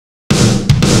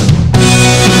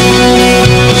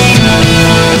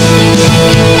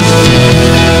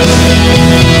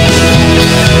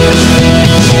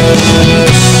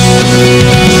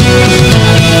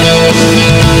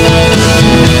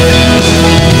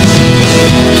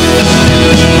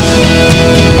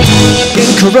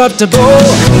incorruptible,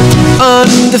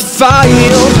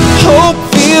 undefiled,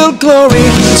 hope-filled glory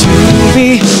to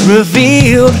be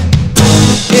revealed.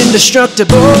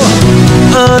 Indestructible,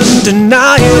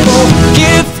 undeniable,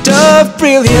 gift of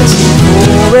brilliance,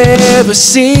 forever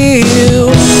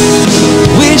sealed.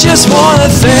 We just want to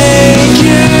thank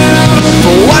you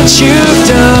for what you've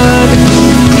done.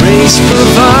 Grace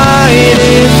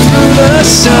provided through the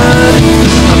Son,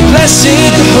 a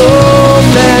blessed hope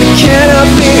that cannot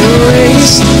be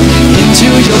erased. Into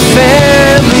your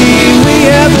family we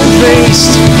have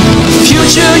embraced the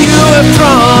future you have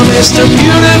promised, a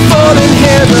beautiful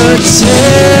inheritance.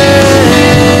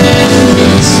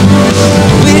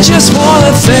 We just want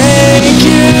to thank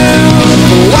you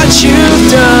for what you've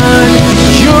done.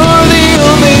 You're the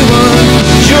only one,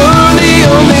 you're the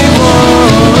only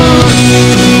one.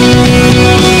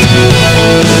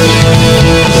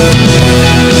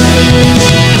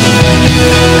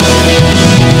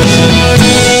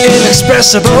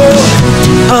 Inexpressible,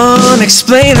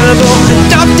 unexplainable,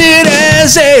 adopted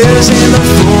as heirs in the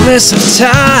fullness of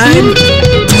time.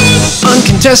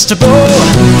 Uncontestable,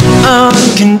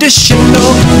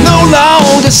 unconditional, no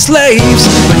longer slaves,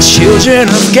 but children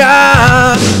of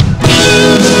God.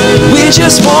 We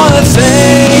just want to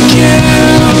thank you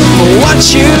for what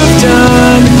you've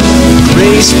done.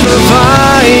 Grace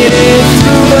provided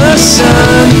through the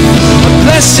Son, a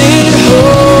blessed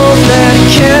hope that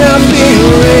cannot be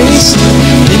erased.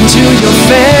 Into your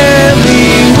family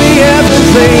we have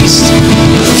embraced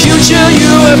the future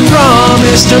you have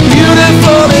promised, a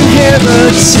beautiful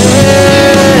inheritance.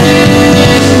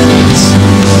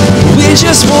 We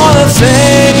just want to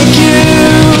thank you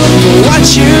for what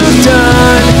you've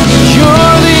done.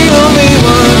 You're the only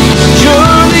one,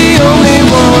 you're the only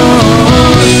one.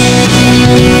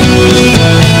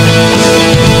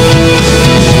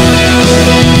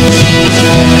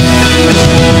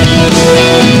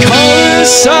 Call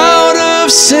us out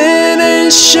of sin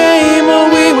and shame, or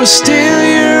we were still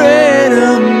your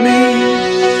enemy.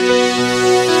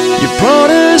 You brought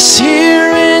us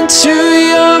here into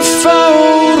your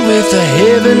fold with a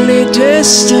heavenly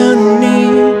destiny.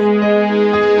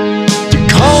 You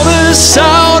called us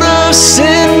out of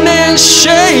sin and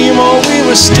shame, or we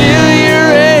were still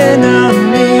your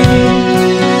enemy.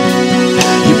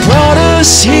 You brought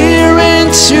us here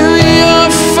into your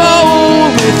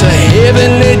fold with a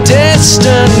heavenly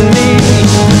destiny.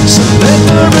 So let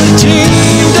the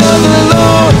redeemed of the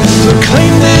Lord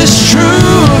proclaim this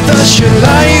truth, thus your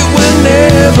light will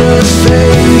never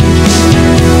fade.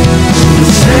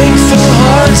 With thankful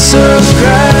hearts of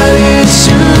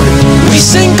gratitude, we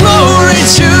sing glory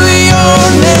to your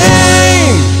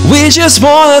name. We just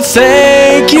want to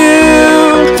thank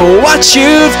you for what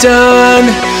you've done.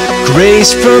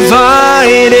 Grace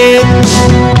provided.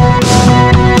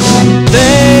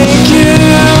 Thank you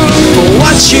for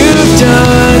what you've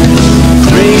done.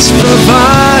 Grace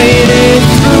provided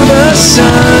through the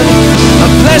Son, a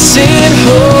blessed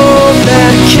hope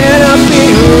that cannot be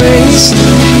erased.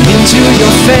 Into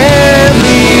your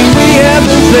family we have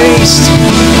embraced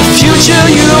the future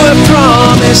you have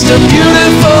promised, a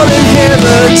beautiful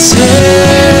inheritance.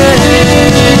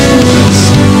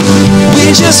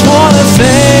 We just want to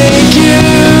thank you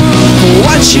for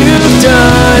what you've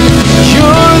done.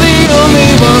 You're